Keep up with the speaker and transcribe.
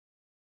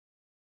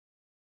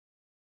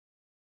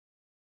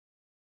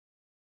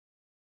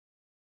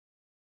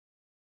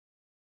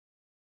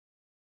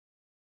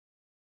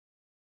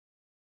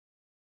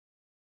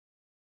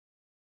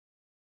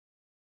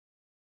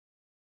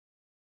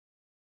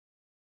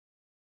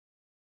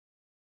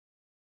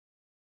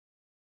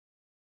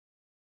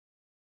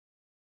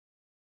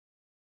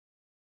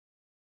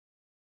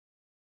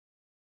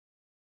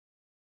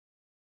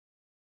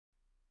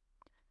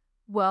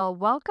Well,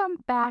 welcome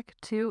back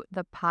to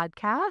the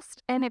podcast.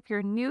 And if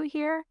you're new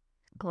here,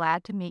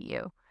 glad to meet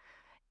you.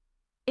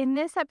 In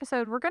this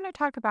episode, we're going to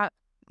talk about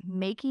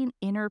making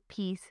inner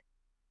peace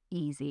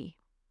easy.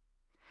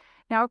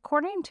 Now,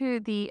 according to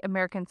the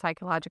American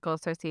Psychological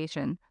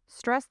Association,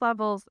 stress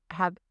levels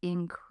have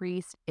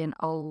increased in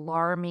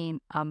alarming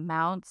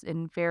amounts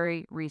in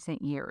very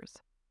recent years.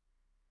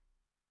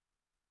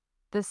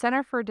 The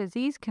Center for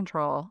Disease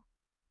Control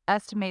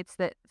estimates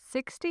that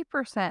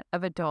 60%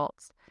 of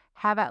adults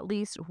have at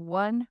least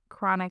one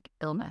chronic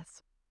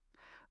illness,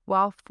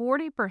 while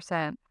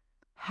 40%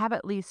 have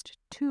at least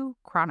two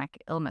chronic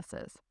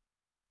illnesses.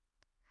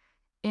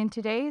 In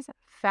today's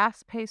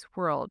fast-paced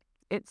world,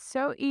 it's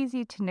so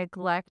easy to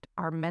neglect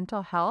our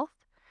mental health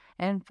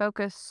and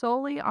focus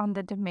solely on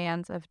the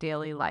demands of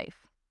daily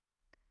life.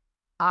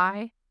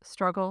 I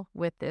struggle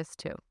with this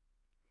too.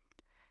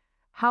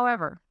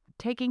 However,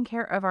 taking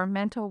care of our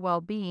mental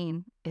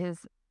well-being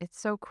it's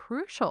so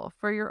crucial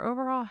for your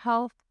overall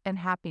health and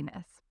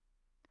happiness.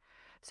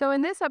 So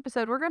in this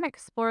episode, we're going to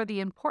explore the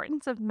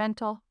importance of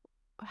mental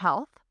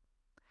health,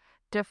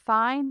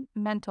 define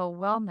mental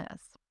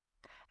wellness,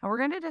 and we're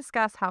going to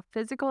discuss how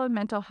physical and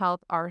mental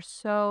health are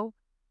so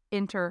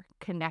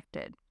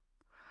interconnected.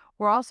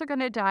 We're also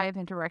going to dive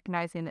into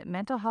recognizing that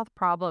mental health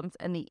problems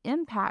and the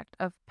impact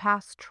of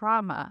past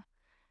trauma,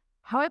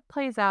 how it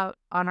plays out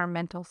on our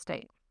mental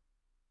state.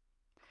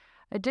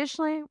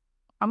 Additionally,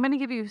 I'm going to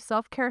give you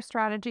self-care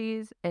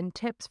strategies and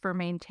tips for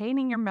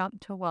maintaining your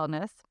mental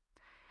wellness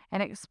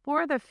and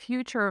explore the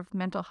future of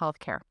mental health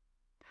care.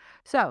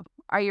 So,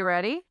 are you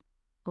ready?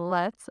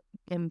 Let's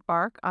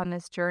embark on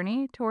this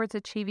journey towards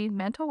achieving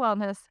mental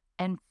wellness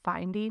and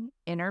finding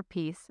inner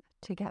peace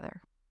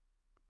together.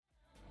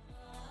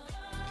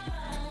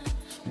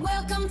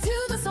 Welcome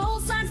to the Soul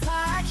Signs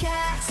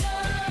Podcast.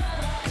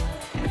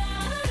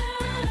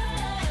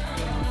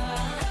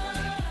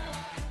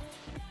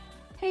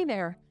 Hey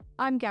there,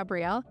 I'm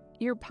Gabrielle,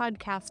 your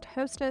podcast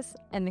hostess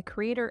and the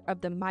creator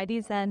of the Mighty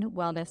Zen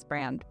Wellness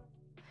brand.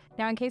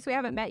 Now, in case we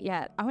haven't met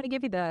yet, I want to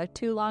give you the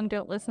too long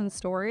don't listen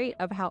story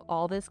of how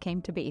all this came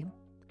to be.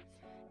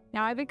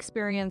 Now, I've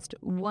experienced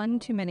one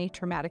too many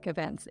traumatic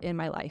events in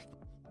my life.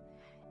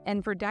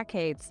 And for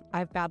decades,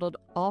 I've battled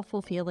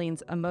awful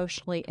feelings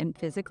emotionally and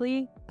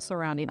physically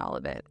surrounding all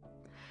of it,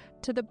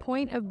 to the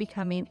point of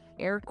becoming,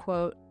 air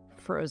quote,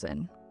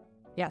 frozen.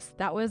 Yes,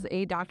 that was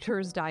a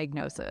doctor's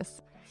diagnosis.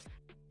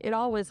 It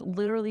all was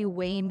literally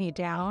weighing me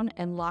down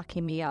and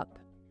locking me up.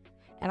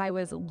 And I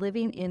was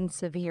living in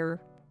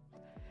severe.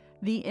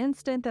 The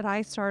instant that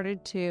I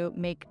started to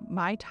make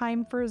my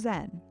time for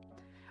Zen,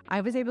 I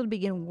was able to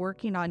begin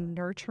working on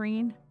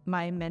nurturing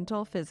my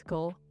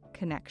mental-physical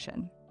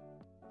connection.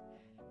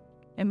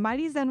 And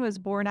Mighty Zen was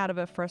born out of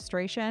a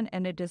frustration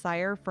and a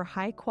desire for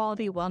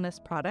high-quality wellness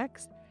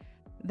products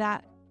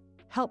that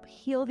help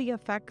heal the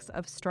effects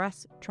of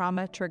stress,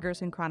 trauma,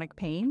 triggers, and chronic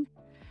pain,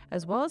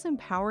 as well as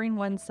empowering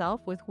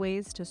oneself with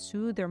ways to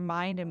soothe their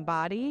mind and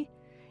body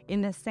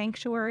in the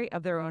sanctuary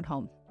of their own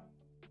home.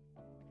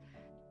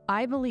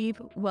 I believe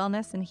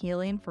wellness and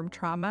healing from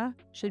trauma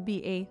should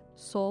be a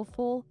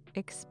soulful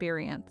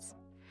experience,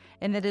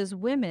 and that as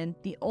women,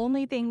 the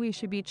only thing we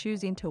should be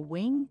choosing to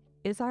wing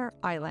is our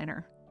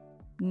eyeliner,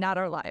 not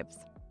our lives.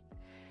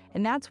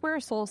 And that's where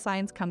Soul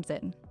Signs comes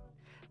in.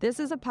 This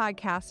is a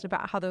podcast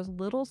about how those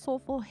little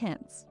soulful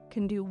hints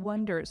can do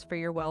wonders for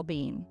your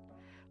well-being,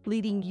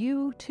 leading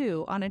you,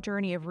 too, on a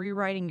journey of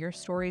rewriting your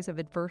stories of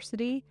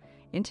adversity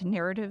into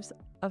narratives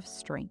of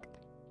strength.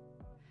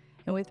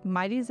 And with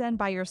Mighty Zen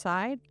by your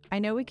side, I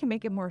know we can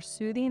make it more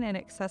soothing and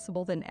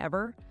accessible than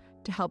ever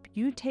to help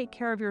you take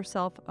care of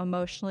yourself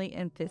emotionally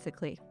and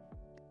physically.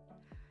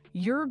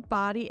 Your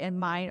body and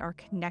mind are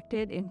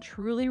connected in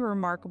truly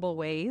remarkable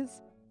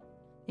ways,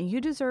 and you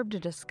deserve to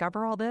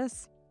discover all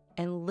this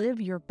and live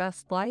your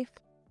best life,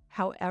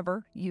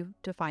 however you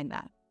define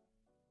that.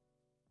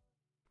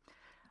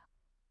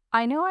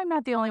 I know I'm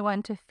not the only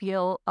one to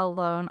feel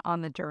alone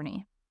on the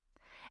journey.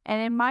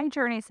 And in my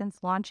journey since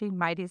launching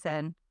Mighty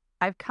Zen,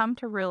 I've come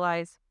to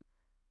realize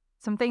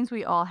some things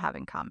we all have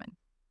in common.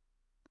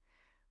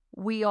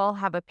 We all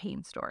have a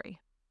pain story,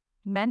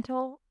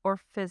 mental or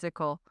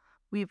physical.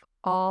 We've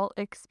all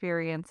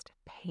experienced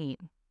pain.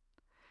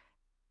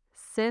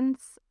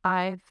 Since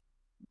I've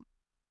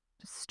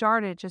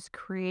started just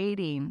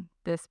creating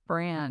this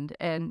brand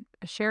and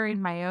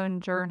sharing my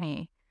own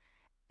journey,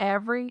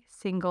 every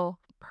single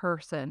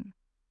person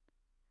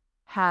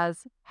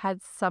has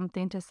had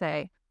something to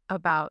say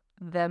about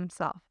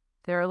themselves,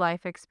 their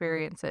life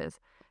experiences,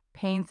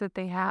 pains that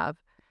they have,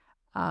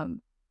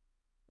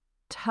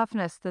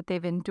 toughness that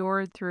they've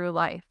endured through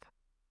life.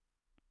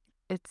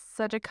 It's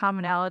such a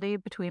commonality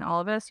between all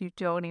of us, you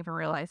don't even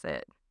realize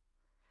it.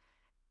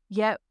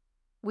 Yet,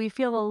 we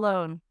feel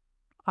alone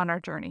on our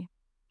journey.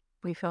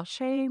 We feel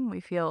shame, we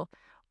feel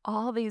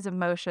all these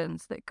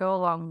emotions that go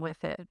along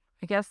with it.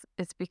 I guess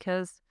it's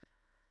because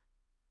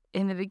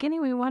in the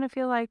beginning, we want to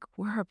feel like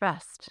we're our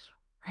best,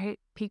 right?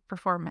 Peak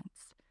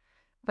performance.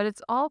 But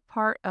it's all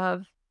part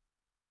of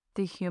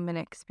the human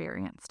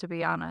experience, to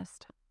be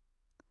honest.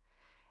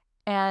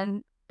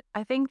 And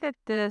I think that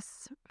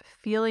this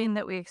feeling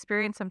that we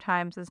experience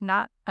sometimes is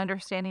not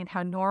understanding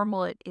how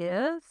normal it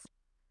is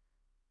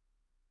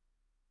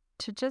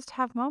to just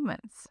have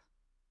moments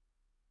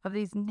of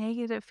these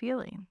negative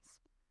feelings.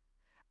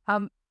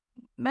 Um,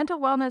 Mental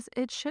wellness,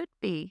 it should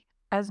be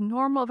as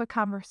normal of a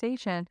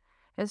conversation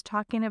as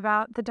talking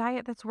about the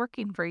diet that's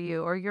working for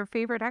you or your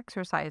favorite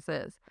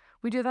exercises.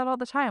 We do that all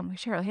the time. We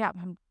share, yeah,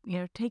 I'm,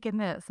 taking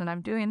this and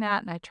I'm doing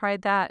that and I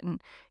tried that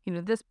and,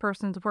 this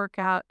person's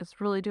workout is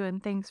really doing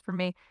things for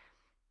me.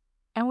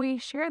 And we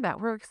share that.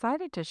 We're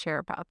excited to share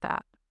about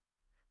that.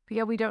 But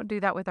yeah, we don't do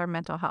that with our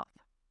mental health.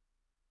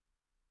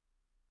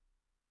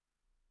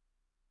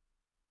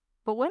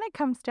 But when it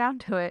comes down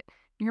to it,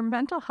 your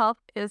mental health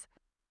is,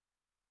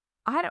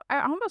 I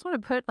almost want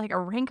to put like a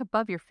rank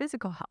above your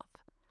physical health.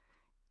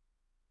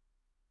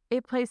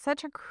 It plays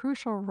such a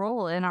crucial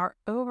role in our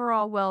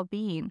overall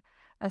well-being,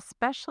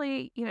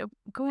 especially,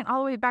 going all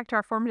the way back to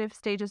our formative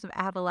stages of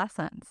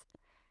adolescence.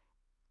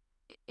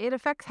 It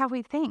affects how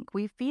we think,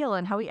 we feel,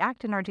 and how we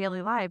act in our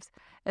daily lives,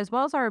 as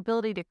well as our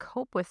ability to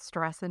cope with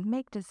stress and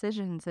make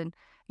decisions and,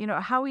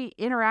 how we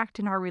interact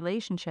in our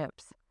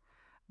relationships.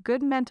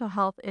 Good mental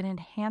health, it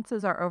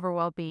enhances our overall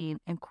well-being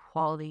and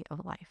quality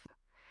of life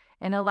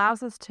and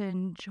allows us to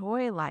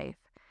enjoy life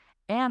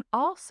and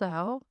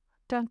also,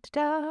 dun,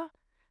 dun, dun,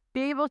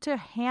 be able to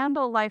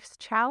handle life's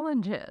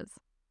challenges.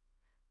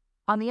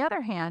 On the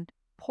other hand,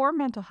 poor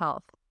mental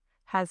health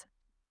has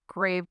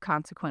grave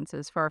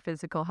consequences for our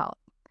physical health,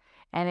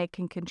 and it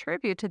can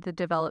contribute to the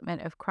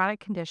development of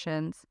chronic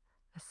conditions,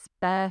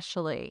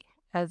 especially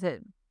as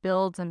it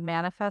builds and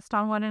manifests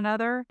on one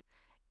another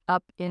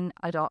up in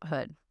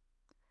adulthood.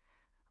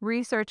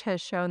 Research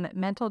has shown that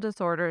mental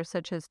disorders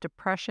such as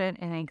depression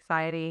and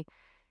anxiety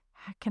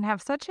can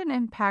have such an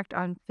impact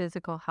on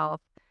physical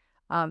health.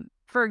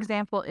 For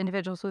example,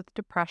 individuals with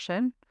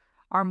depression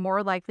are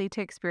more likely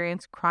to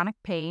experience chronic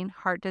pain,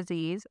 heart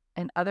disease,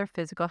 and other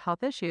physical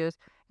health issues,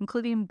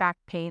 including back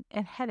pain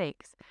and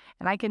headaches.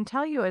 And I can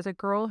tell you, as a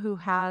girl who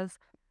has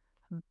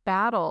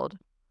battled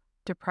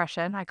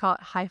depression, I call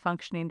it high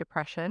functioning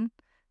depression,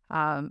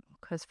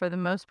 because for the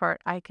most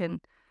part, I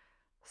can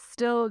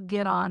still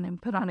get on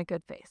and put on a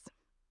good face.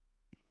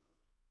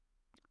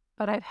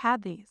 But I've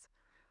had the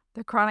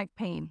chronic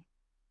pain,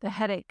 the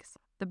headaches,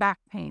 the back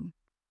pain.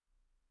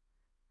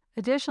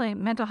 Additionally,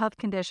 mental health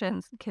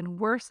conditions can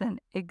worsen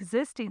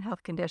existing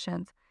health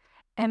conditions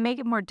and make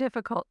it more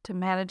difficult to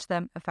manage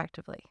them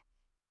effectively.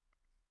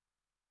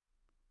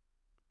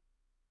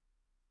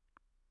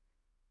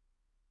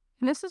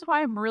 And this is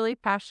why I'm really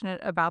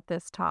passionate about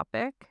this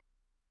topic.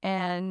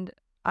 And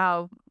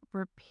I'll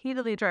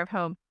repeatedly drive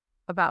home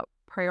about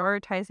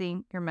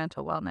prioritizing your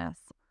mental wellness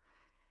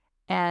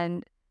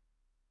and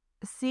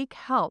seek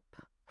help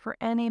for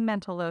any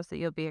mental lows that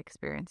you'll be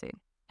experiencing.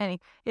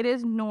 It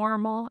is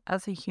normal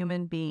as a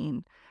human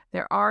being.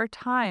 There are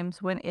times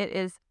when it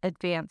is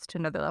advanced to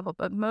another level,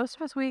 but most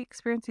of us, we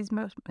experience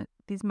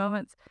these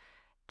moments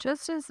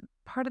just as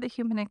part of the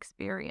human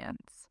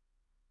experience.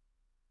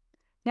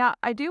 Now,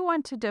 I do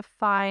want to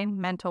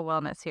define mental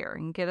wellness here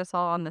and get us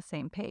all on the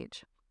same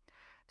page.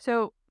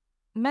 So,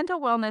 mental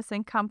wellness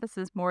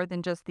encompasses more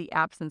than just the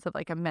absence of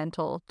like a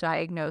mental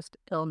diagnosed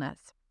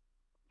illness.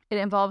 It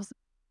involves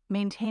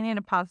maintaining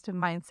a positive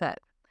mindset,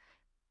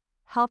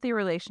 healthy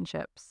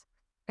relationships,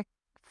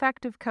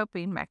 effective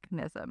coping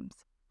mechanisms.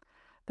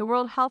 The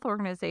World Health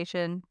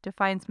Organization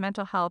defines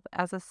mental health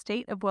as a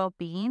state of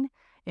well-being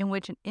in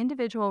which an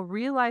individual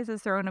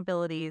realizes their own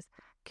abilities,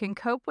 can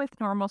cope with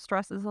normal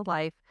stresses of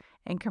life,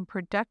 and can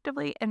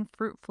productively and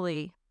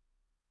fruitfully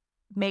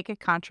make a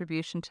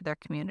contribution to their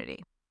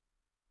community.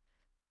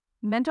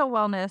 Mental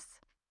wellness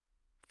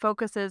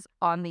focuses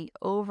on the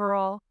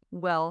overall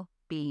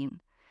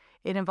well-being.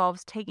 It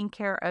involves taking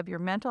care of your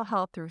mental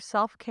health through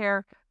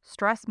self-care,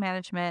 stress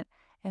management,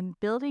 and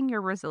building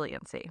your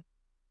resiliency.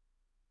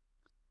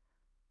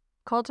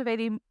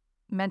 Cultivating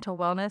mental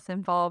wellness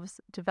involves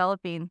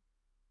developing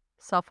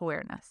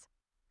self-awareness.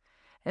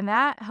 And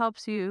that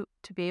helps you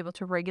to be able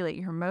to regulate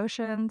your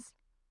emotions,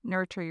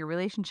 nurture your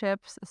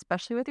relationships,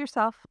 especially with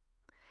yourself.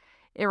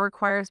 It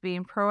requires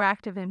being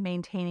proactive in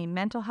maintaining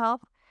mental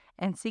health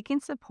and seeking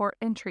support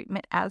and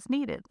treatment as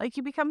needed. Like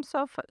you become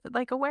so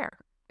aware.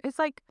 It's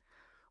like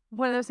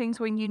one of those things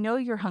when you know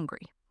you're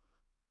hungry,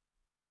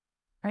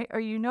 right? Or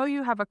you know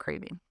you have a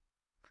craving.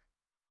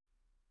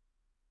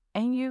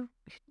 And you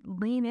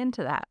lean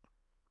into that.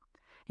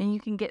 And you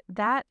can get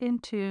that in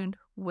tune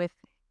with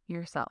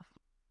yourself.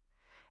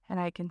 And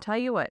I can tell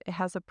you what, it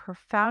has a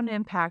profound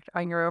impact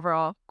on your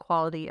overall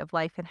quality of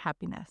life and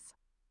happiness.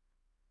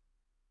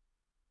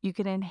 You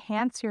can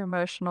enhance your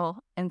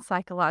emotional and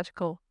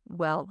psychological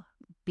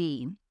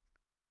well-being.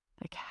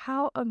 Like,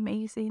 how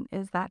amazing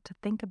is that to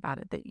think about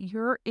it, that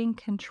you're in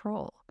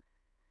control?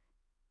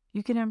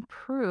 You can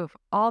improve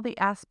all the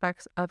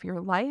aspects of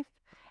your life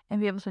and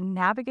be able to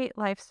navigate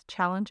life's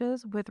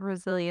challenges with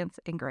resilience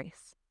and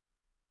grace.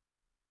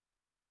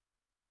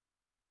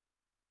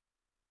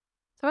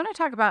 So I want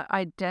to talk about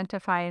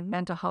identifying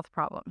mental health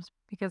problems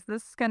because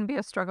this is going to be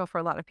a struggle for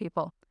a lot of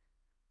people.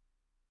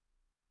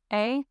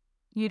 A,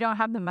 you don't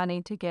have the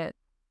money to get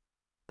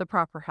the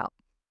proper help.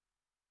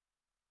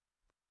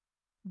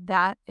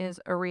 That is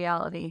a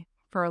reality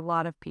for a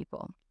lot of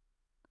people.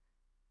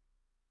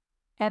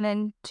 And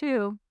then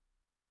 2,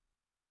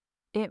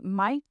 it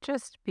might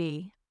just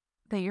be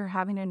that you're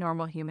having a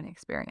normal human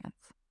experience.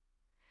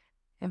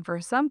 And for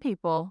some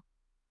people,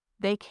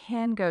 they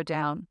can go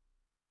down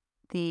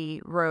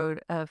the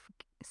road of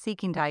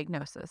seeking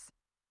diagnosis.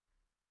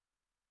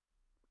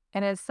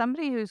 And as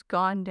somebody who's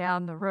gone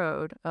down the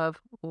road of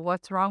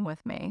what's wrong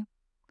with me,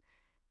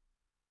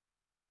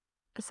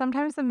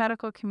 sometimes the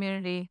medical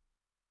community,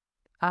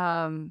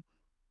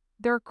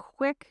 they're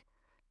quick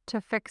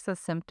to fix a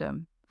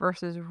symptom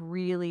versus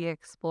really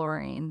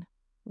exploring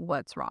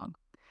what's wrong.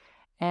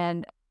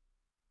 And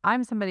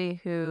I'm somebody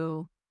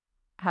who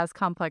has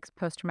complex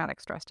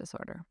post-traumatic stress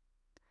disorder.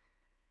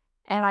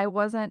 And I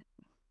wasn't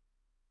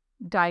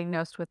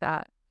diagnosed with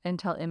that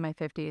until in my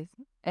 50s.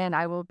 And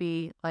I will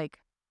be like,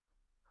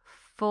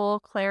 full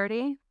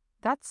clarity,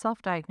 that's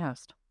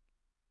self-diagnosed.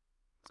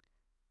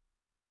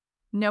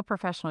 No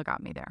professional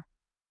got me there.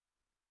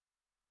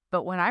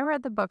 But when I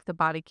read the book, The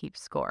Body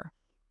Keeps Score,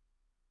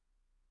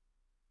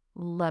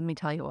 let me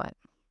tell you what,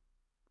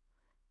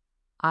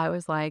 I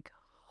was like,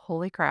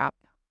 holy crap,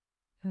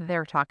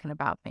 they're talking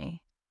about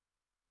me.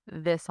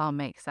 This all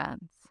makes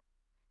sense.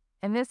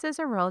 And this is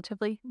a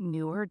relatively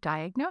newer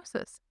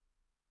diagnosis.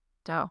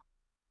 So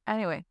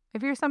anyway,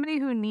 if you're somebody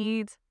who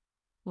needs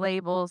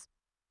labels,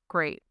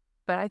 great.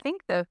 But I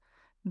think the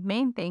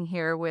main thing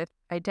here with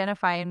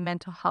identifying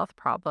mental health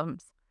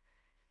problems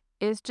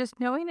is just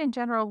knowing in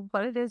general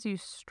what it is you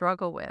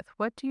struggle with.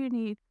 What do you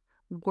need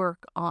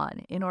work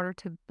on in order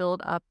to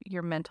build up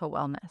your mental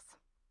wellness?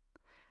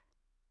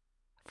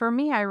 For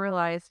me, I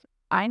realized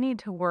I need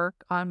to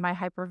work on my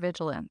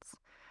hypervigilance.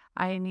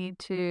 I need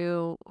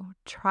to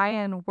try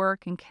and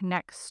work and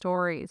connect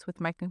stories with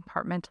my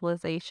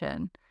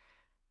compartmentalization.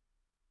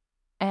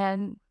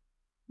 And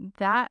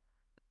that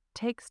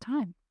takes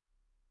time.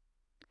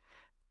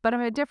 But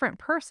I'm a different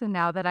person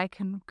now that I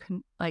can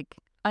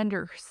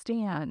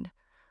understand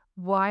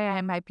why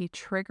I might be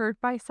triggered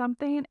by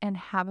something and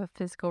have a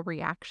physical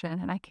reaction,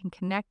 and I can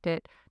connect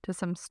it to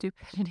some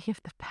stupidity of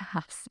the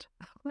past.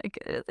 Like,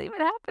 it's even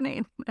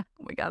happening. Oh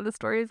my God, the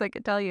stories I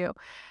could tell you.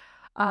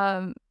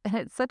 And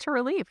it's such a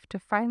relief to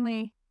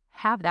finally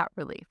have that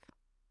relief.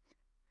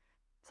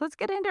 So let's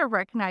get into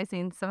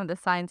recognizing some of the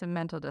signs of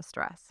mental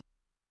distress.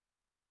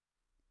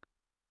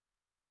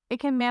 It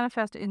can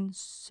manifest in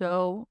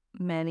so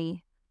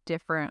many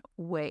different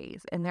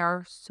ways, and there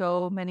are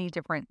so many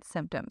different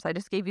symptoms. I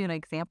just gave you an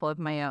example of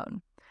my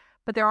own,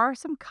 but there are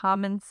some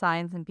common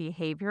signs and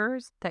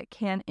behaviors that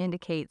can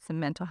indicate some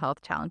mental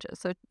health challenges.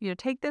 So,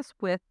 take this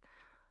with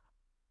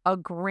a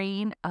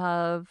grain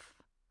of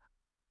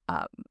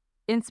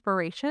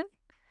inspiration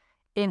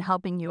in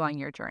helping you on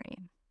your journey.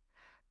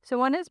 So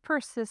one is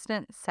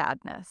persistent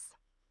sadness.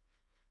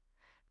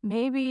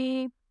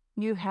 Maybe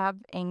you have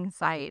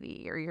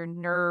anxiety or your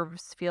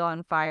nerves feel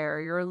on fire,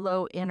 you're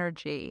low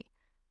energy.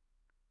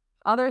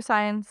 Other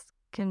signs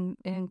can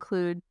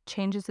include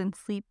changes in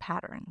sleep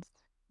patterns.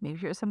 Maybe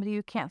you're somebody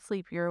who can't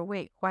sleep, you're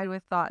awake, wide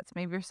with thoughts.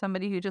 Maybe you're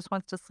somebody who just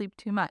wants to sleep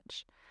too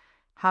much.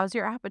 How's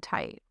your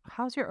appetite?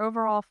 How's your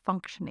overall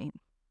functioning?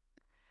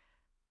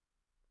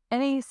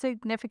 Any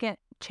significant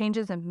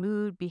changes in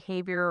mood,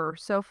 behavior, or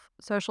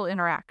social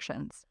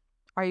interactions?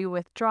 Are you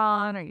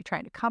withdrawn? Are you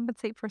trying to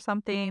compensate for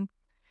something?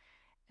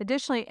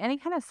 Additionally, any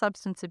kind of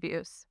substance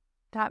abuse,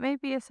 that may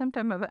be a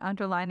symptom of an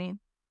underlying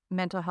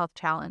mental health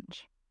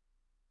challenge.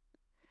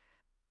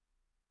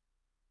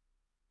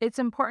 It's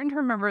important to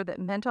remember that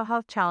mental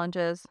health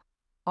challenges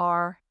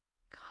are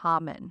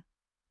common.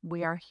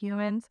 We are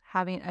humans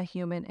having a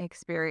human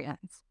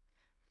experience.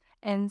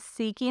 And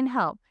seeking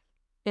help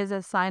is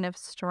a sign of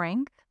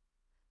strength,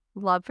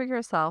 love for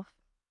yourself,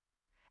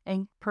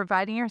 and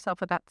providing yourself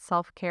with that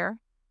self-care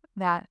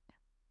that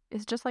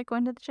is just like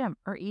going to the gym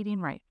or eating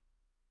right,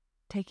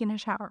 taking a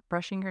shower,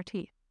 brushing your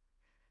teeth.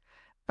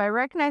 By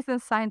recognizing the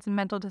signs of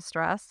mental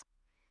distress,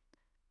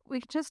 we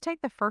can just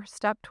take the first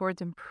step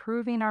towards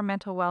improving our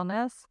mental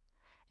wellness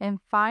and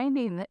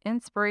finding the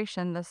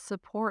inspiration, the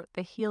support,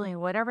 the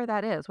healing, whatever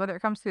that is, whether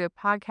it comes through a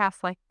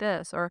podcast like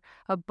this or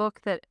a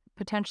book that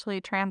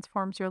potentially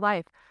transforms your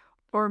life,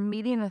 or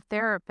meeting a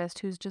therapist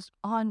who's just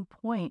on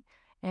point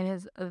and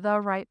is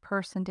the right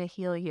person to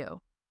heal you.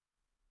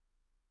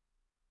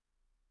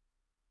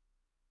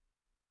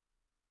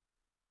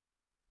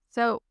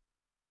 So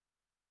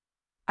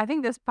I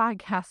think this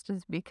podcast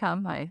has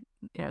become my,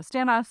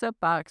 stand on a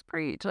soapbox,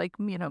 preach,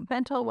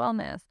 mental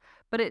wellness.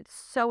 But it's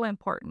so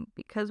important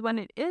because when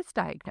it is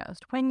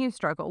diagnosed, when you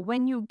struggle,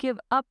 when you give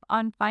up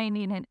on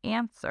finding an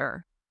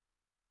answer,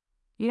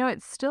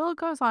 it still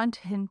goes on to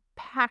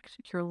impact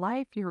your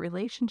life, your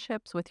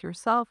relationships with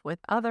yourself, with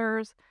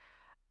others.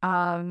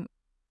 And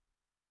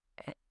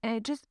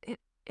it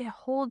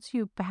holds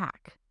you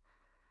back.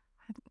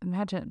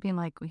 Imagine it being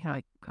like,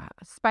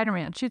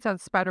 Spider-Man shoots out a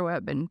spider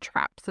web and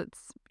traps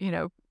its,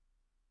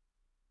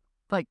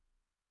 like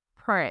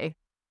prey.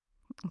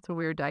 It's a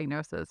weird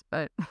diagnosis,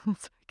 but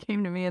it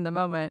came to me in the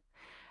moment.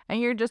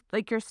 and you're just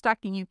like, you're stuck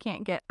and you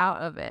can't get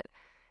out of it.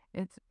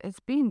 It's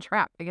being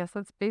trapped. I guess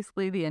that's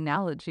basically the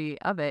analogy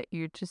of it.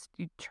 You're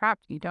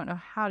trapped. You don't know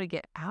how to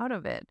get out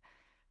of it.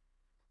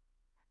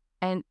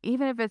 And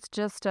even if it's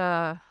just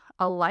a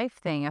life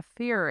thing, a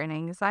fear, an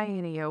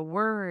anxiety, a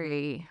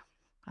worry,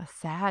 a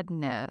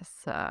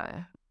sadness,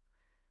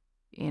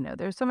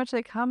 there's so much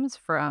that comes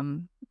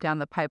from down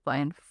the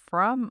pipeline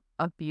from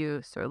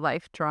abuse or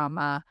life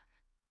trauma,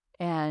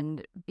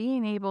 and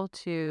being able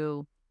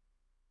to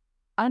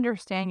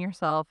understand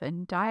yourself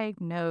and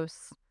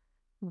diagnose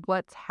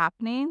what's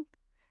happening,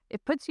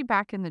 it puts you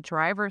back in the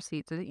driver's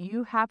seat so that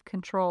you have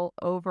control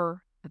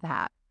over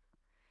that.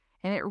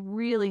 And it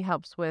really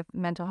helps with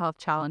mental health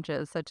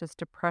challenges such as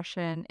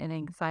depression and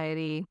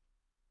anxiety.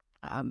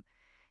 Um,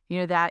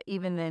 that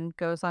even then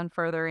goes on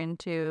further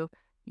into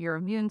your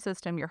immune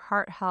system, your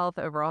heart health,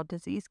 overall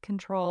disease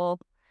control.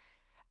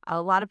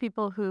 A lot of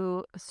people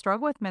who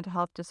struggle with mental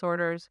health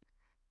disorders,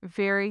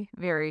 very,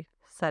 very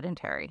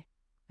sedentary.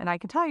 And I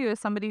can tell you, as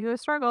somebody who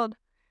has struggled,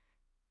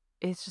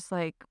 it's just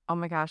like, oh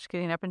my gosh,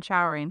 getting up and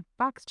showering,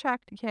 box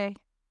checked, yay,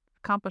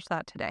 accomplished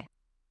that today.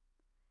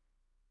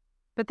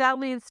 But that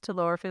leads to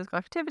lower physical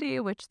activity,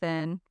 which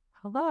then,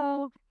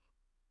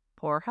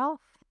 poor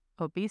health,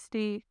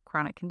 obesity,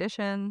 chronic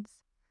conditions,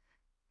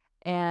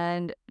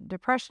 and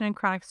depression and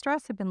chronic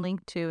stress have been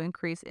linked to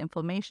increased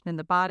inflammation in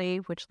the body,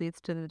 which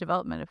leads to the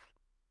development of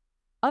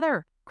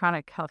other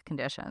chronic health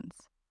conditions.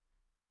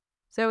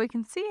 So we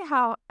can see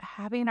how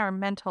having our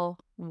mental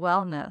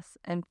wellness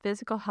and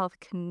physical health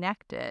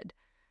connected,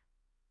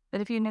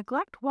 that if you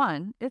neglect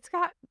one, it's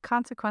got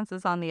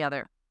consequences on the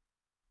other.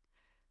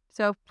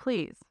 So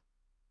please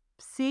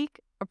seek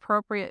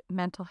appropriate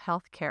mental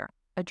health care.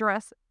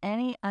 Address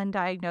any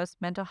undiagnosed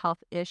mental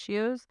health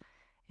issues.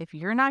 If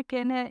you're not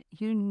getting it,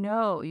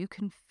 you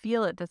can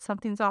feel it, that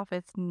something's off,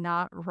 it's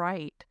not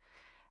right.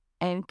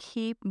 And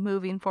keep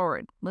moving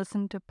forward.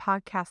 Listen to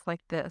podcasts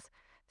like this.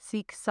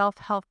 Seek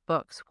self-help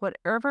books,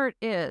 whatever it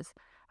is.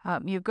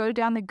 You go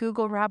down the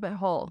Google rabbit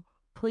hole.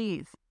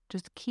 Please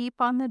just keep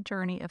on the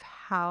journey of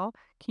how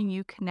can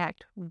you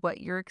connect what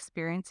you're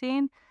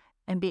experiencing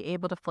and be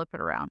able to flip it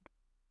around.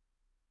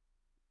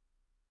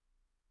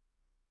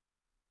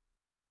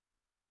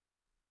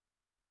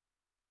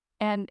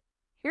 And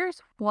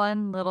here's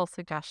one little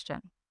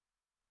suggestion,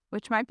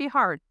 which might be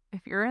hard.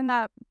 If you're in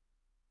that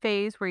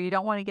phase where you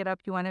don't want to get up,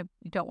 you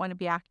don't want to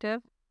be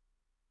active,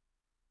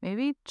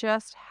 maybe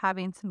just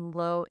having some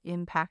low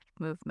impact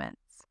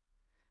movements,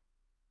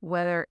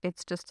 whether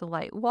it's just a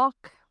light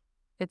walk,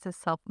 it's a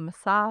self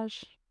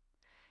massage,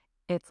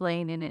 it's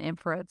laying in an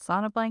infrared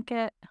sauna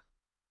blanket,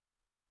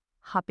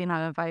 hopping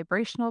on a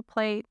vibrational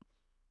plate.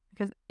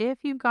 Because if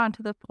you've gone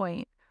to the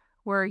point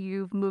where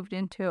you've moved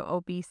into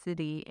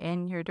obesity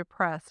and you're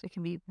depressed, it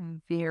can be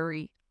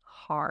very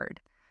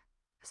hard,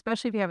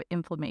 especially if you have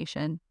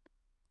inflammation,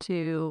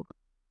 to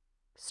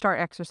start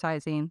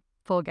exercising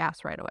full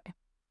gas right away.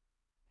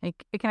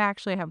 It can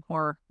actually have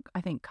more, I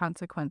think,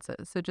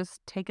 consequences. So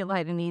just take it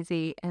light and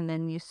easy, and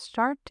then you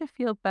start to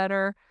feel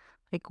better,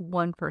 like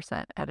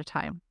 1% at a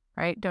time,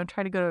 right? Don't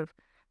try to go to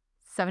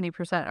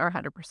 70% or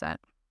 100%.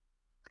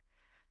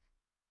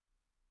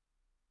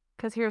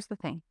 Because here's the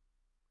thing.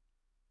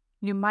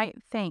 You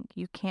might think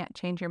you can't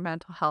change your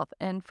mental health,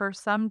 and for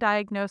some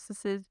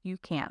diagnoses, you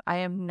can't. I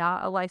am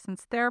not a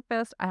licensed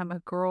therapist. I am a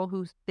girl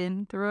who's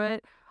been through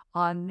it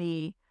on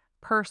the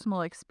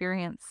personal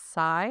experience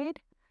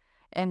side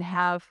and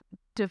have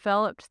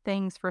developed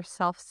things for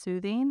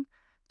self-soothing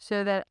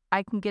so that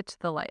I can get to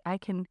the light. I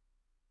can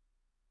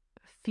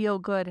feel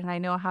good and I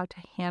know how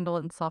to handle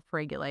and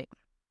self-regulate.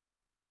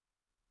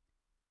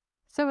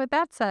 So with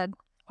that said,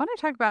 I want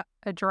to talk about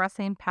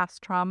addressing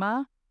past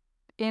trauma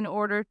in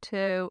order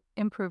to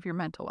improve your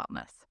mental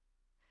wellness.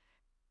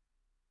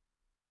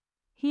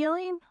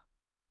 Healing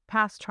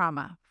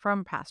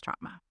from past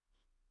trauma.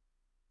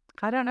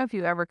 I don't know if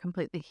you ever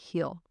completely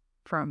heal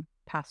from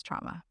past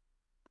trauma.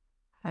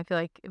 I feel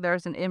like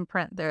there's an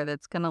imprint there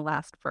that's going to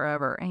last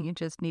forever, and you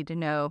just need to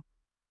know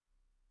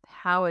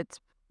how it's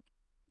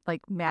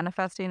like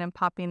manifesting and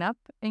popping up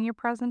in your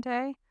present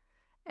day,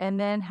 and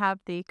then have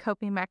the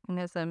coping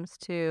mechanisms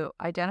to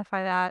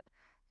identify that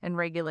and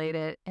regulate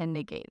it and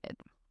negate it.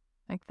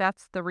 Like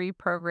that's the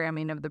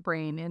reprogramming of the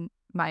brain in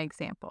my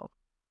example.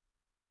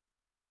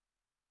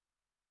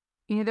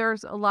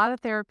 There's a lot of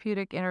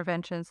therapeutic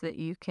interventions that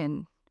you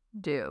can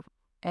do,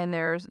 and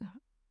there's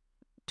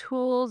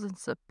tools and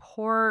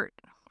support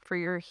for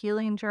your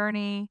healing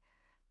journey.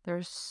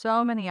 There's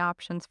so many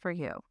options for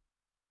you.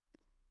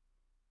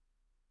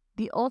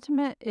 The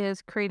ultimate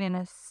is creating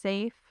a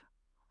safe,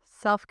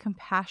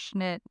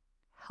 self-compassionate,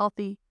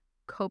 healthy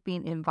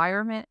coping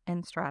environment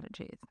and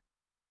strategies.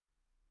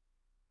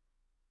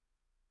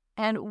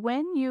 And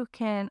when you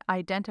can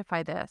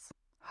identify this,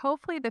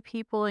 hopefully the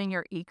people in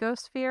your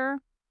ecosphere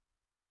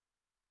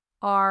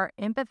are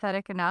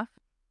empathetic enough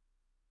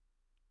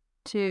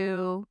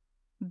to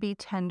be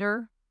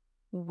tender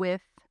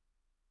with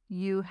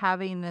you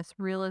having this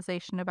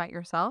realization about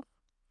yourself.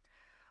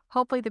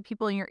 Hopefully the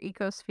people in your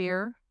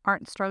ecosphere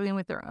aren't struggling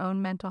with their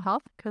own mental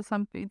health, because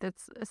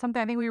that's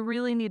something I think we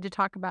really need to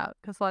talk about,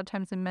 because a lot of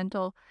times in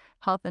mental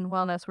health and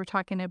wellness, we're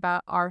talking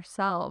about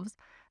ourselves.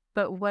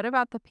 But what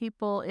about the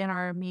people in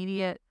our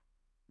immediate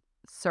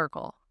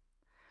circle?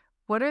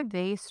 What are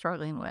they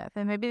struggling with?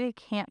 And maybe they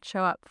can't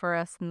show up for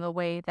us in the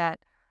way that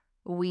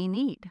we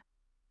need.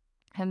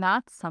 And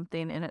that's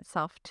something in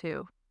itself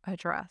to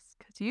address,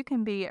 because you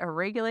can be a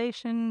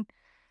emotion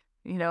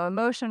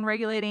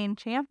regulating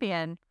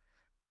champion,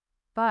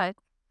 but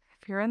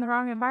if you're in the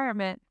wrong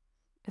environment,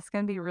 it's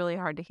going to be really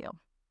hard to heal.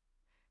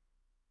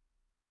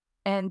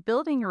 And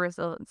building your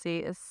resiliency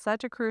is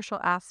such a crucial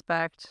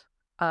aspect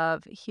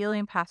of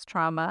healing past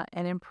trauma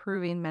and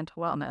improving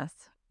mental wellness,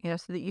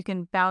 so that you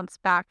can bounce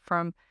back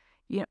from,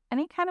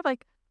 any kind of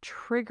like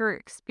trigger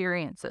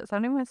experiences. I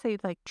don't even want to say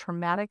like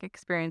traumatic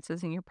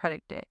experiences in your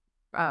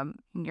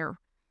in your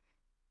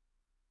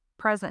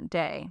present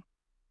day.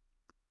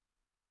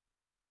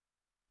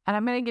 And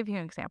I'm going to give you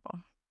an example.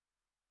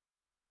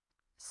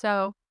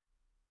 So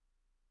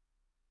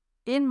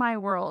in my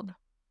world,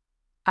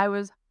 I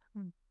was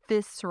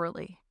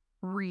viscerally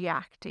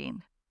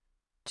reacting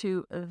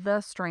to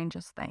the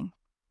strangest thing.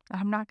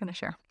 I'm not going to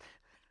share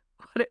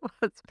what it was,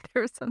 but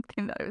there was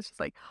something that I was just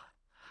like,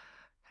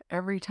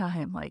 every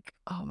time, like,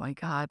 oh my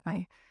God,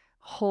 my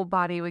whole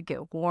body would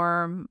get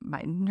warm.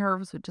 My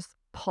nerves would just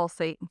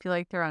pulsate and feel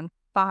like they're on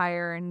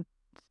fire and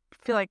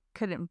feel like I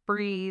couldn't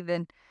breathe.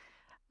 And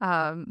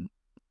um,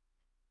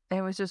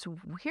 it was just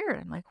weird.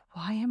 I'm like,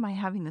 why am I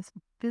having this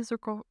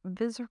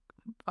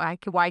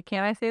why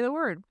can't I say the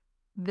word?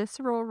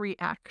 Visceral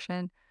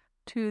reaction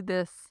to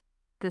this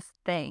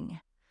thing,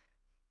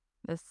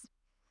 this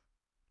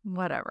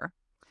whatever.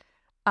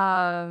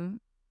 And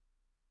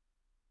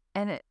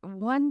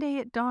one day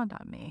it dawned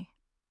on me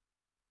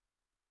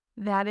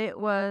that it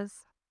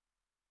was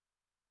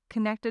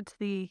connected to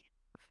the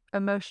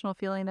emotional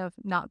feeling of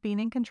not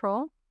being in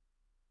control,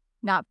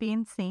 not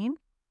being seen,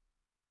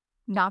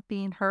 not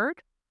being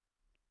heard,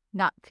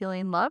 not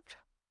feeling loved,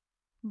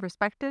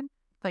 respected.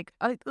 Like,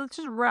 let's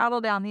just rattle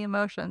down the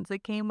emotions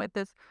that came with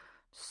this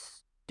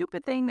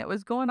stupid thing that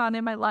was going on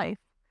in my life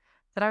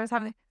that I was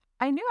having.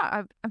 I knew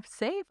I'm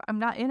safe. I'm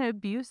not in an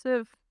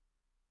abusive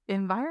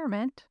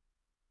environment,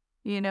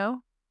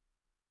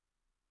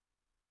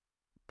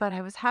 but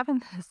I was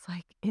having this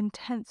like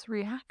intense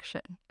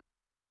reaction.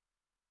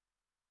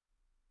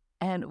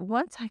 And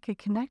once I could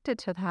connect it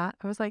to that,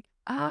 I was like,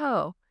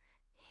 oh,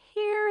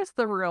 here's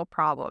the real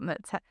problem.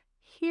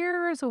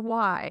 Here's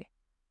why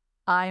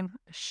I'm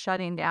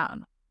shutting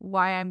down,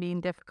 why I'm being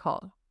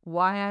difficult,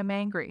 why I'm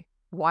angry,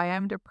 why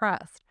I'm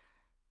depressed,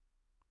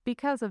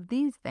 because of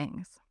these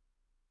things.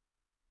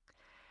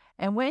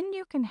 And when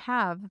you can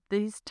have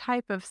these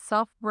type of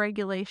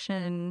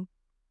self-regulation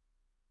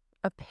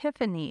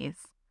epiphanies,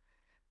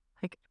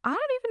 like, I don't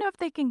even know if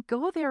they can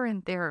go there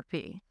in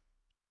therapy.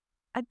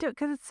 I do,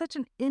 because it's such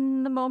an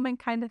in-the-moment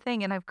kind of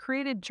thing. And I've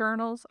created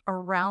journals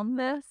around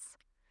this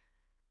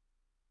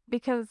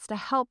because it's to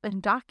help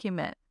and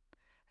document.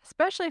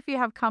 Especially if you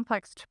have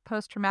complex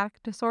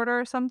post-traumatic disorder,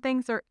 or some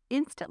things are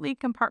instantly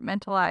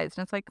compartmentalized.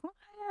 And it's like, well,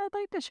 I'd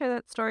like to share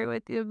that story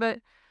with you, but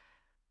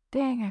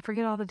dang, I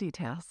forget all the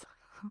details.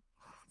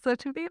 So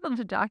to be able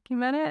to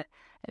document it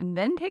and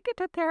then take it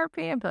to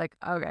therapy and be like,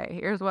 okay,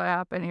 here's what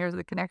happened. Here's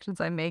the connections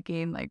I'm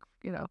making. Like,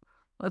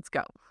 let's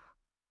go.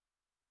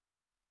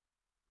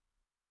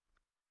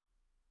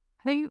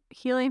 I think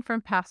healing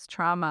from past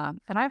trauma,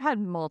 and I've had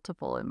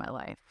multiple in my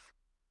life,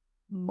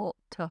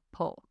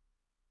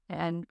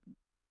 and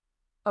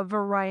a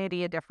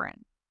variety of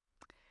different.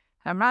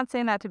 I'm not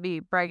saying that to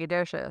be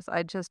braggadocious.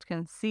 I just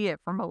can see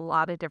it from a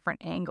lot of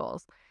different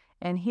angles.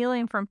 And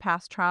healing from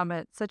past trauma,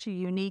 it's such a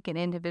unique and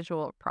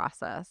individual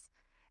process.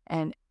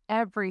 And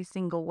every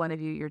single one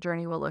of you, your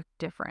journey will look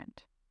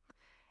different.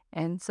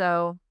 And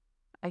so,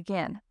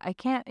 again, I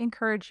can't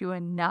encourage you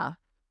enough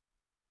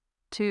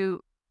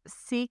to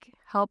seek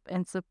help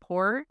and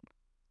support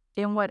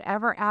in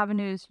whatever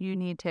avenues you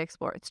need to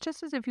explore. It's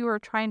just as if you were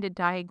trying to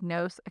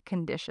diagnose a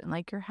condition,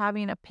 like you're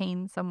having a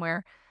pain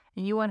somewhere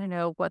and you want to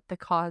know what the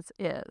cause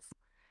is.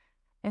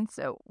 And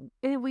so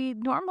we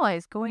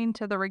normalize going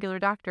to the regular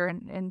doctor.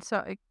 And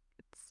so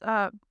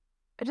I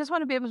just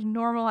want to be able to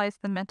normalize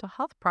the mental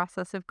health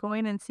process of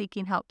going and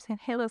seeking help, saying,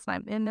 hey, listen,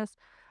 I'm in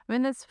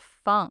this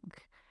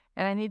funk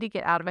and I need to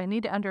get out of it. I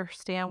need to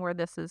understand where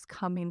this is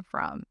coming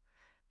from.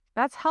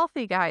 That's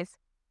healthy, guys.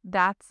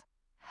 That's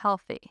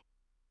healthy.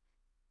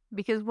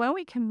 Because when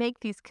we can make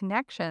these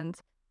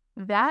connections,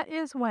 that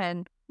is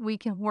when we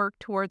can work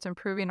towards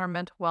improving our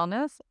mental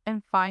wellness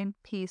and find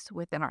peace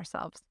within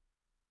ourselves.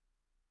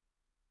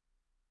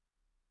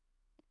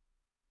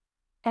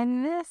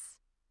 And this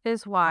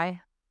is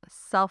why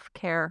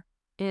self-care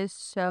is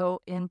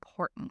so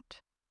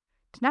important.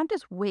 To not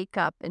just wake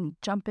up and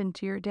jump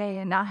into your day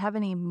and not have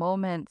any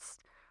moments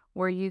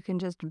where you can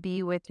just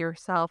be with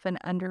yourself and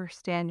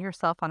understand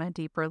yourself on a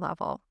deeper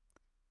level.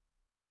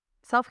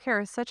 Self-care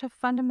is such a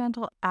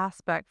fundamental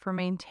aspect for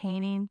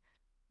maintaining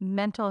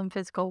mental and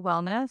physical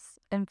wellness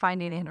and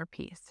finding inner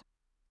peace.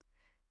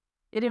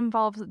 It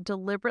involves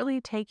deliberately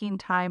taking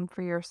time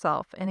for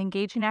yourself and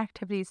engaging in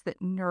activities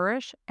that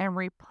nourish and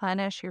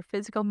replenish your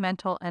physical,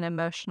 mental, and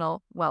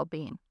emotional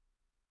well-being,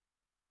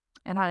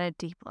 and on a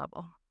deep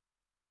level.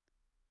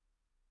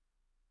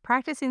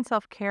 Practicing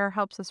self-care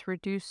helps us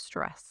reduce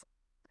stress.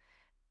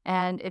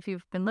 And if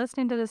you've been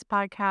listening to this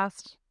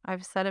podcast,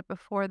 I've said it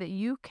before that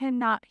you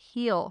cannot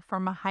heal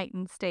from a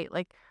heightened state.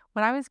 Like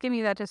when I was giving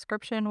you that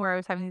description where I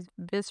was having these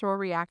visceral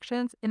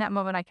reactions, in that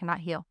moment, I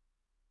cannot heal.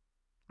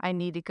 I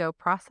need to go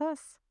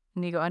process, I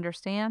need to go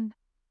understand.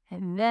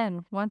 And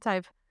then once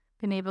I've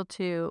been able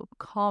to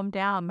calm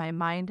down my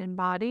mind and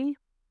body,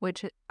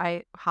 which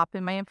I hop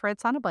in my infrared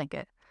sauna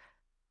blanket,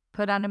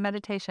 put on a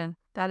meditation.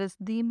 That is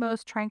the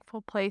most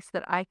tranquil place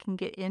that I can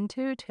get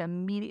into to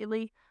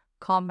immediately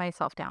calm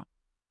myself down.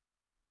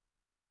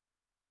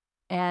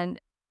 And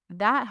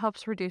that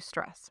helps reduce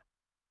stress.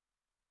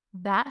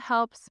 That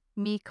helps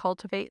me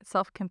cultivate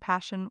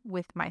self-compassion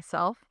with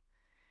myself.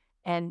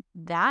 And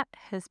that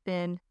has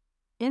been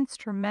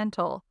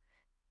instrumental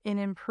in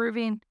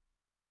improving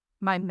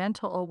my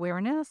mental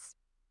awareness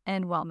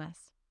and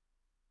wellness.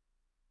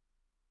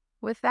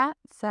 With that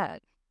said,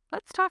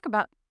 let's talk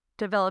about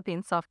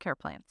developing self-care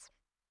plans.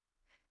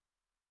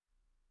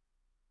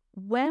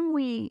 When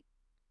we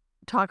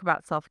talk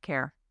about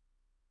self-care,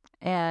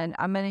 and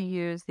I'm going to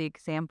use the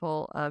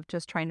example of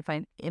just trying to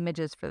find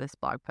images for this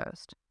blog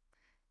post.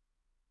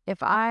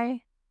 If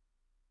I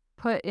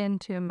put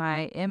into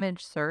my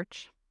image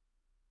search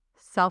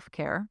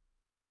self-care,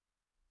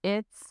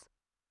 it's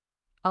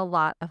a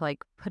lot of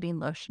like putting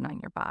lotion on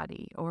your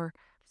body or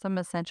some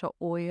essential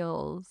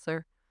oils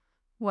or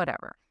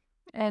whatever,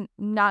 and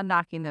not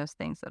knocking those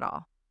things at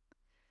all.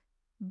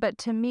 But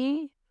to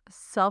me,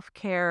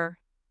 self-care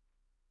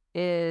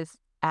is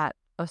at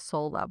a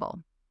soul level.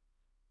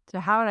 So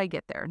how would I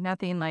get there?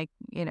 Nothing like,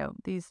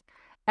 these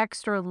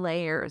extra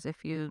layers,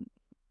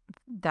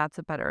 that's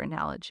a better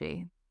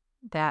analogy,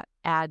 that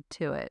add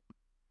to it.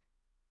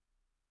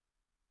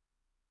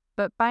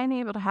 But being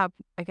able to have,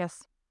 I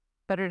guess,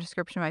 better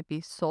description might be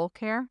soul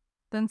care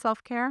than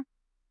self-care.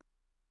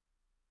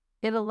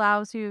 It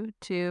allows you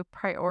to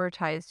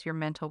prioritize your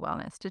mental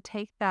wellness, to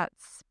take that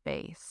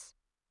space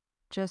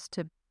just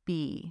to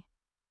be.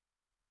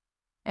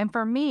 And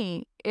for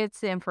me,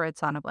 it's the infrared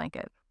sauna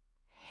blanket.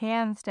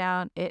 Hands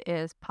down, it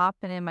is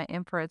popping in my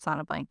infrared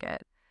sauna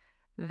blanket.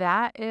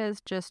 That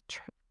is just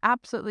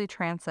absolutely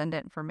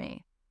transcendent for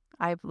me.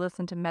 I've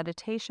listened to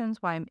meditations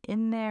while I'm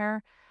in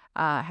there.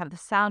 Have the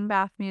sound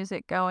bath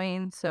music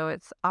going, so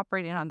it's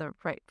operating on the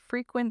right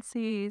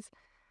frequencies.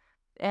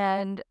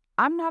 And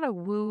I'm not a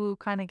woo-woo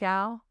kind of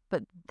gal,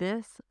 but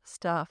this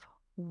stuff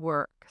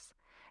works.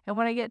 And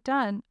when I get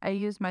done, I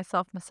use my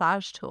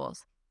self-massage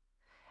tools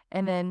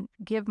and then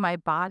give my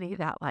body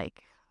that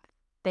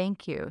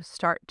thank you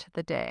start to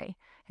the day.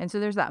 And so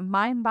there's that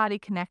mind-body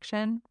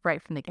connection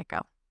right from the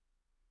get-go.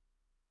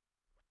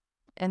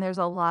 And there's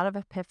a lot of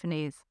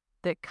epiphanies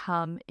that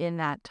come in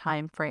that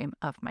time frame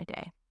of my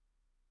day.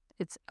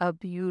 It's a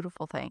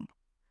beautiful thing.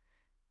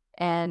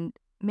 And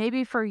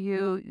maybe for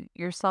you,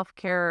 your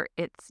self-care,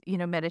 it's,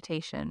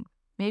 meditation.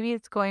 Maybe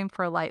it's going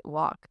for a light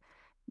walk.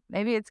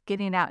 Maybe it's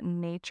getting out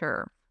in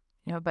nature,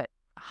 but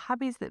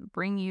hobbies that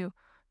bring you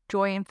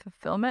joy and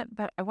fulfillment.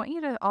 But I want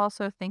you to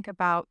also think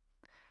about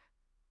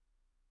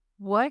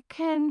what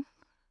can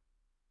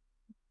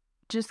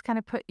just kind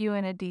of put you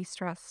in a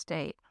de-stressed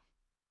state.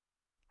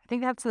 I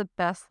think that's the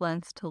best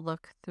lens to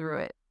look through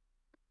it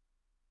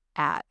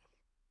at.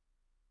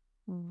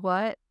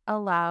 What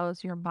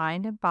allows your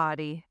mind and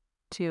body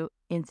to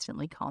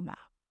instantly calm out?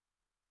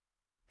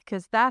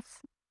 Because that's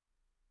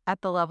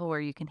at the level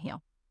where you can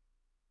heal.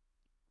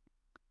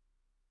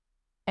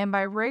 And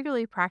by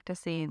regularly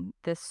practicing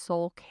this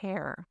soul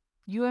care,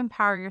 you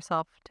empower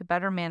yourself to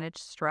better manage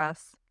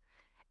stress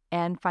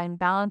and find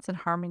balance and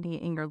harmony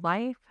in your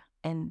life.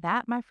 And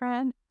that, my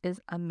friend,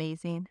 is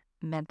amazing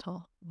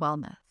mental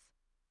wellness.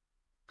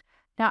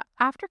 Now,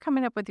 after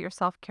coming up with your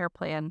self-care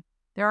plan,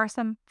 there are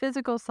some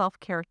physical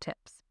self-care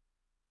tips.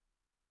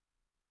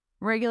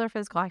 Regular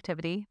physical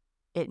activity,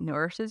 it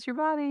nourishes your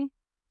body,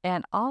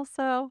 and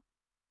also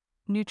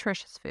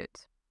nutritious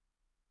foods.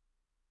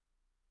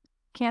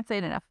 Can't say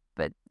it enough,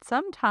 but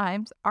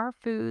sometimes our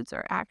foods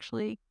are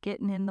actually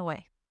getting in the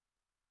way.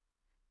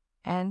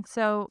 And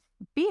so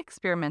be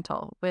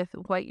experimental with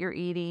what you're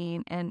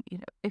eating. And,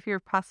 if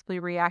you're possibly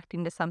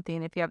reacting to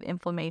something, if you have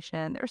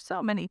inflammation, there's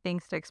so many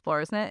things to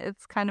explore, isn't it?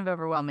 It's kind of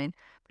overwhelming,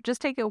 but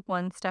just take it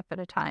one step at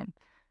a time.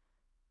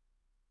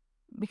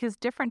 Because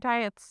different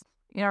diets,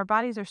 our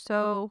bodies are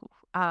so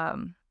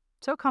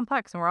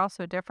complex and we're all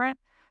so different.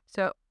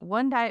 So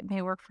one diet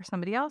may work for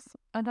somebody else,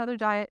 another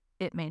diet,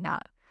 it may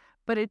not.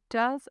 But it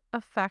does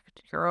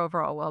affect your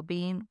overall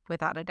well-being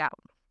without a doubt.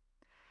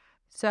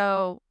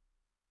 So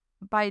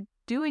by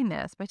doing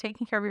this, by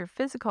taking care of your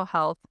physical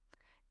health,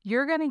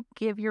 you're going to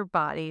give your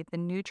body the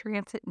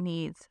nutrients it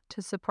needs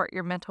to support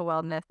your mental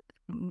wellness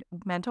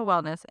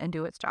and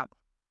do its job.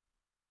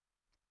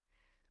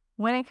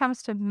 When it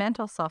comes to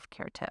mental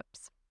self-care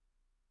tips,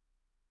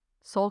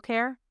 soul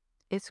care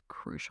is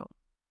crucial.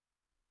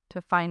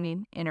 to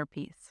finding inner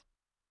peace.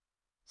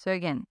 So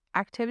again,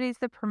 activities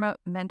that promote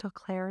mental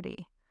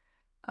clarity,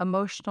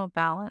 emotional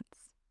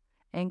balance,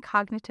 and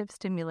cognitive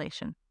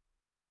stimulation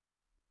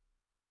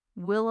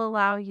will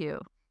allow you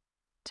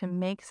to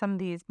make some of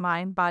these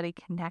mind-body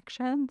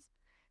connections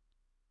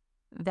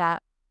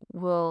that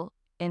will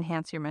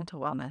enhance your mental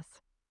wellness.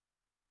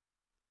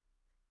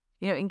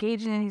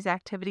 Engaging in these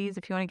activities,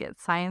 if you want to get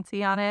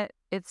sciencey on it,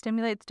 it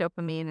stimulates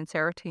dopamine and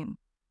serotonin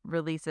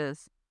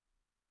releases,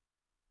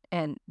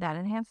 and that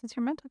enhances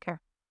your mental care.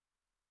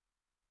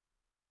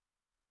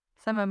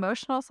 Some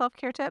emotional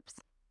self-care tips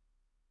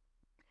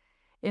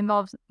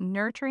involves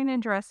nurturing and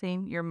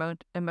addressing your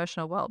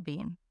emotional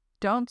well-being.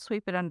 Don't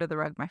sweep it under the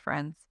rug, my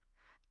friends.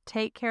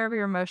 Take care of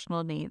your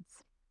emotional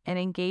needs and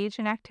engage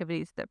in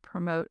activities that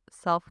promote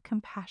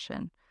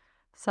self-compassion,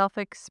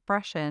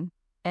 self-expression,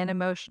 and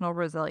emotional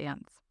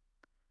resilience.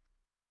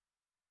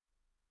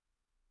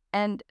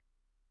 And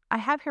I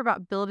have here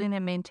about building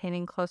and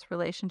maintaining close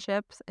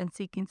relationships and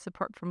seeking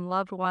support from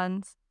loved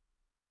ones.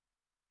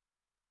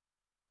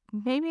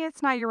 Maybe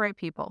it's not your right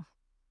people.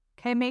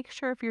 Okay, make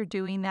sure if you're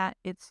doing that,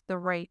 it's the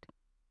right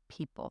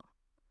people.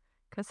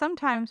 Because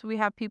sometimes we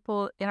have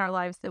people in our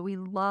lives that we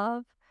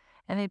love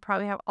and they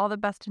probably have all the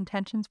best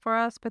intentions for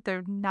us, but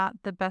they're not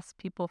the best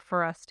people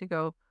for us to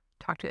go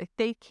talk to. Like,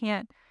 they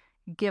can't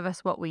give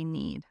us what we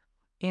need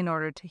in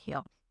order to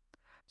heal.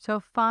 So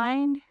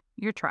find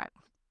your tribe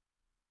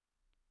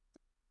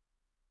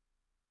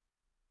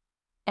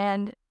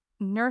and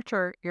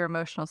nurture your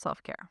emotional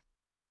self-care.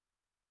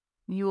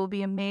 You will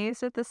be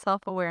amazed at the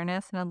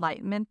self-awareness and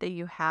enlightenment that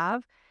you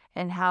have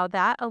and how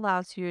that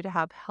allows you to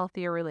have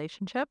healthier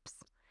relationships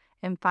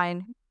and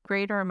find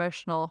greater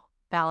emotional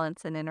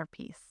balance and inner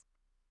peace.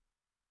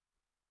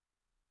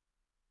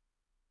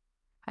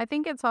 I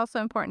think it's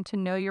also important to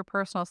know your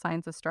personal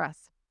signs of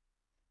stress.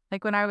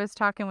 Like when I was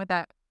talking with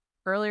that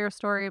earlier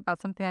story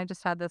about something I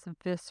just had this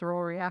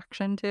visceral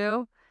reaction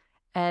to,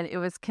 and it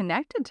was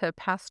connected to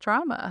past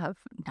trauma of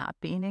not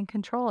being in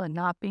control and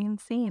not being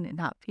seen and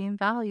not being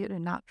valued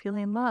and not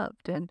feeling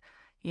loved and,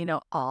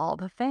 all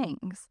the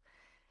things.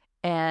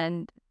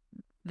 And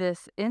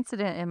this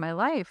incident in my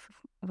life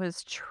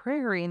was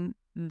triggering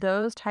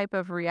those type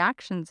of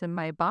reactions in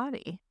my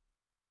body.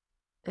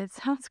 It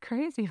sounds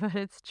crazy, but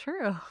it's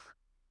true.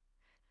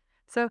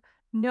 So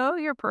know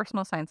your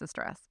personal signs of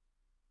stress.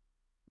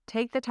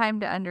 Take the time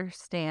to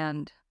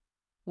understand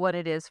what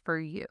it is for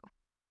you.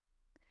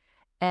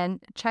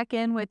 And check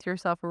in with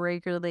yourself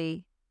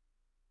regularly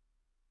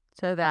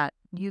so that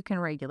you can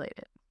regulate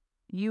it.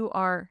 You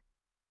are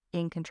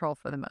in control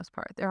for the most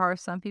part. There are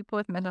some people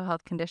with mental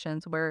health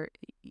conditions where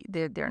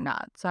they're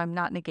not. So I'm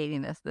not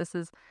negating this. This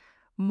is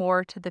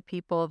more to the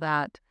people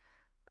that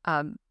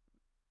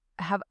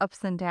have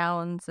ups and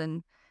downs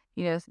and,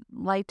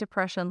 light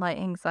depression, light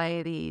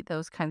anxiety,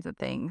 those kinds of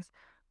things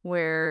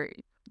where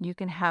you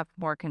can have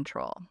more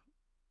control.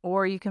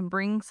 Or you can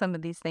bring some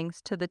of these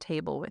things to the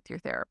table with your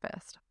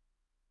therapist.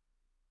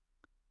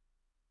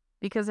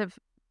 Because if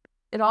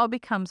it all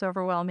becomes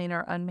overwhelming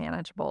or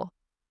unmanageable,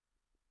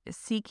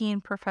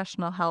 seeking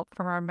professional help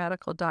from our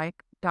medical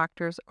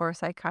doctors or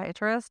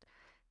psychiatrist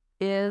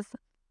is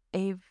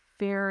a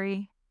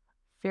very,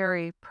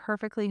 very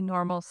perfectly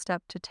normal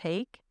step to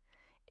take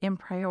in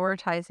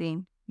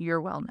prioritizing your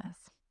wellness.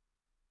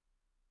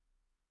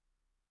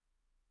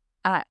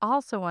 And I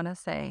also want to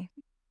say,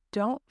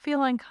 don't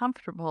feel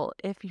uncomfortable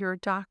if your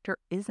doctor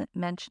isn't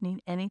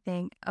mentioning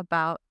anything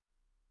about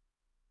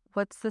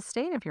what's the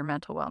state of your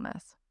mental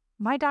wellness.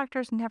 My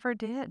doctors never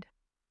did.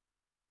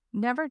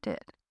 Never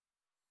did.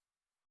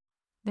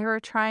 They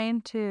were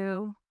trying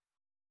to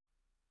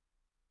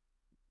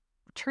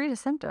treat a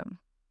symptom.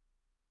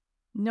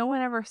 No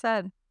one ever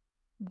said,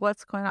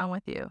 what's going on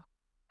with you?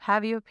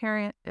 Have you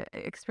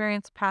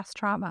experienced past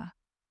trauma?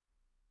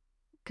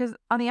 Because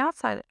on the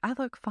outside, I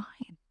look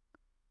fine.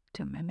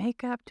 Do my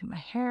makeup, do my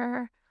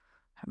hair.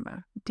 I'm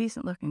a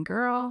decent looking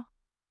girl.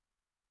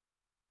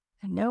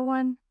 And no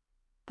one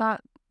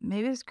thought,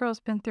 maybe this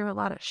girl's been through a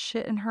lot of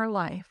shit in her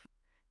life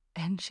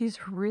and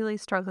she's really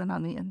struggling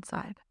on the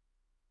inside.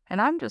 And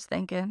I'm just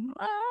thinking,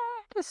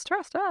 just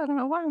stressed out. I don't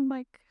know why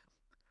I'm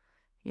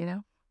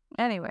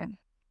Anyway,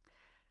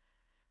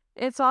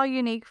 it's all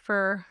unique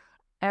for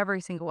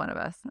every single one of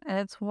us. And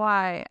it's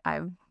why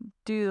I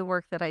do the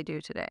work that I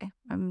do today.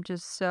 I'm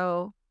just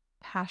so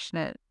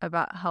passionate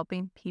about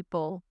helping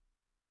people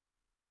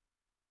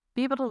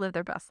be able to live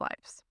their best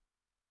lives.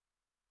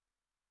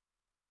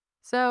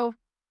 So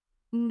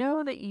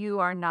know that you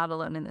are not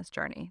alone in this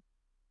journey.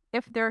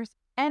 If there's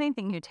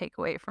anything you take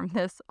away from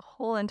this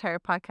whole entire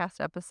podcast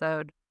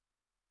episode,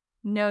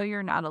 know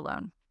you're not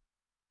alone.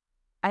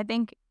 I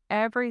think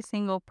every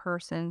single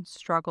person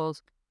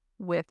struggles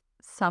with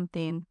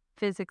something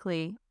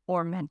physically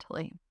or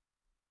mentally.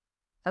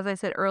 As I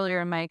said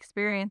earlier in my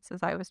experience,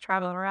 as I was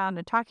traveling around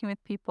and talking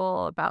with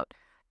people about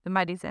the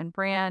Mighty Zen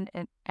brand,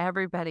 and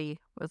everybody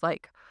was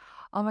like,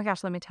 oh my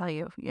gosh, let me tell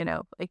you,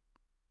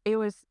 it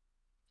was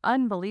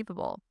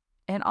unbelievable.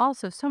 And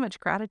also so much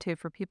gratitude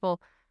for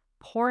people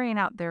pouring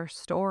out their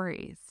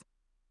stories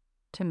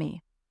to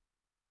me.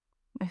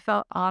 I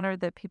felt honored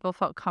that people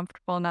felt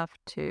comfortable enough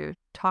to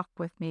talk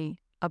with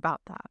me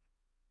about that.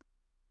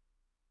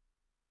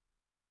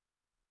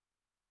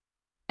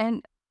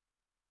 And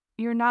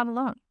you're not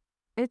alone.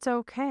 It's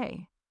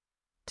okay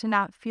to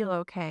not feel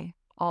okay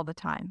all the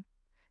time.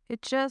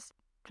 It just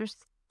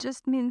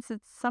means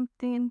that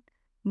something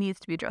needs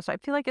to be addressed. I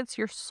feel like it's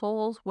your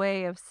soul's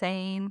way of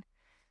saying,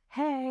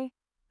 hey,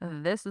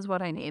 this is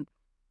what I need.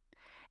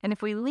 And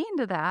if we lean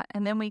to that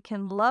and then we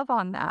can love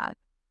on that,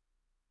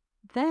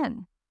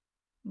 then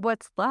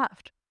what's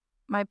left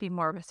might be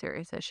more of a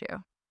serious issue.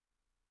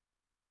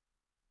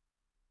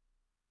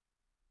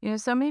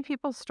 So many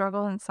people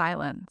struggle in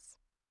silence.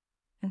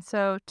 And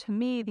so to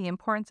me, the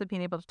importance of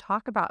being able to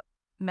talk about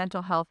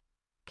mental health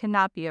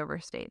cannot be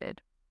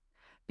overstated,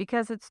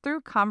 because it's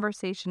through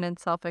conversation and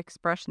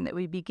self-expression that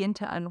we begin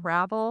to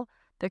unravel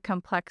the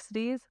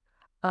complexities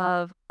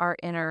of our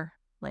inner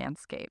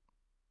landscape.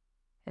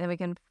 And then we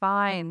can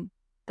find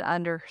the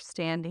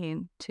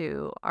understanding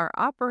to our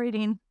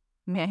operating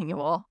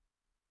manual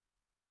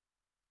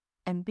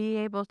and be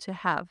able to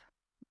have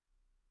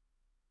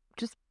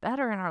just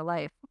better in our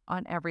life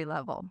on every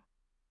level.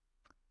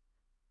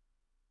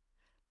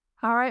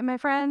 All right, my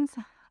friends,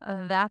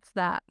 that's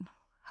that.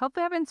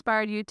 Hopefully I've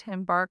inspired you to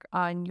embark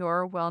on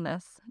your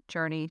wellness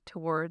journey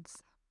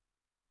towards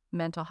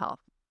mental health.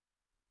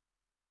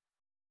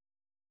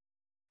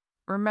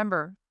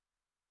 Remember,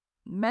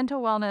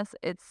 mental wellness,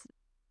 it's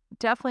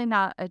definitely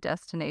not a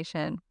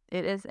destination.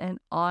 It is an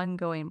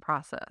ongoing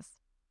process.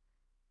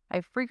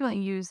 I frequently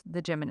use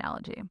the gym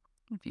analogy.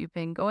 If you've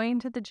been going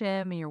to the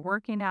gym and you're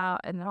working out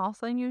and then all of a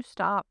sudden you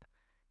stop,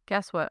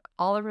 guess what?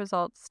 All the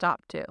results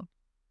stop too.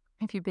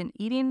 If you've been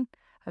eating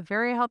a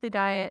very healthy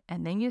diet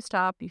and then you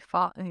stop, you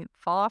fall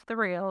off the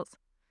rails,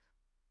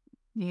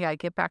 you got to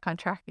get back on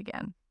track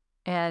again.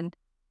 And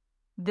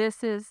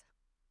this is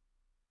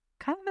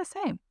kind of the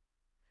same.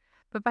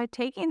 But by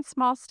taking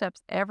small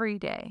steps every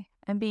day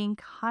and being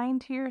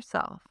kind to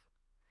yourself,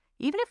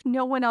 even if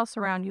no one else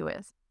around you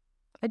is,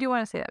 I do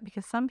want to say that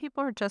because some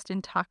people are just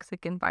in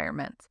toxic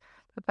environments.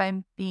 But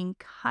by being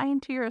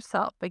kind to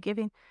yourself, by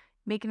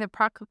making the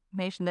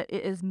proclamation that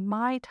it is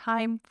my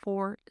time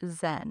for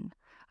Zen,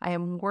 I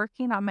am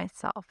working on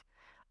myself,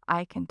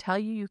 I can tell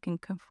you, you can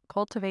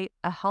cultivate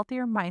a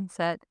healthier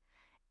mindset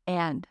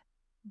and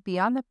be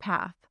on the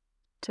path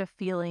to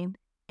feeling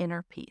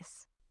inner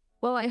peace.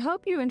 Well, I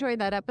hope you enjoyed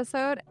that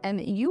episode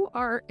and you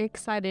are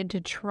excited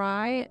to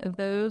try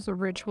those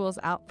rituals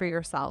out for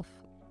yourself.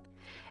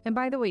 And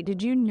by the way,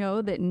 did you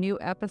know that new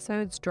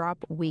episodes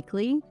drop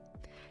weekly?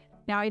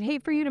 Now, I'd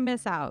hate for you to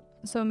miss out,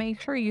 so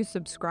make sure you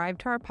subscribe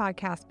to our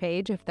podcast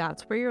page if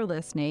that's where you're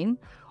listening,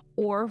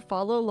 or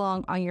follow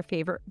along on your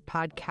favorite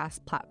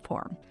podcast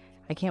platform.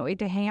 I can't wait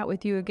to hang out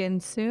with you again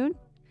soon.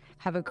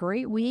 Have a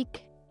great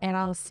week, and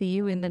I'll see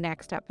you in the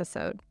next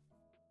episode.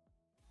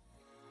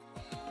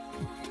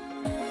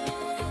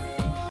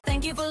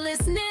 Thank you for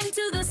listening to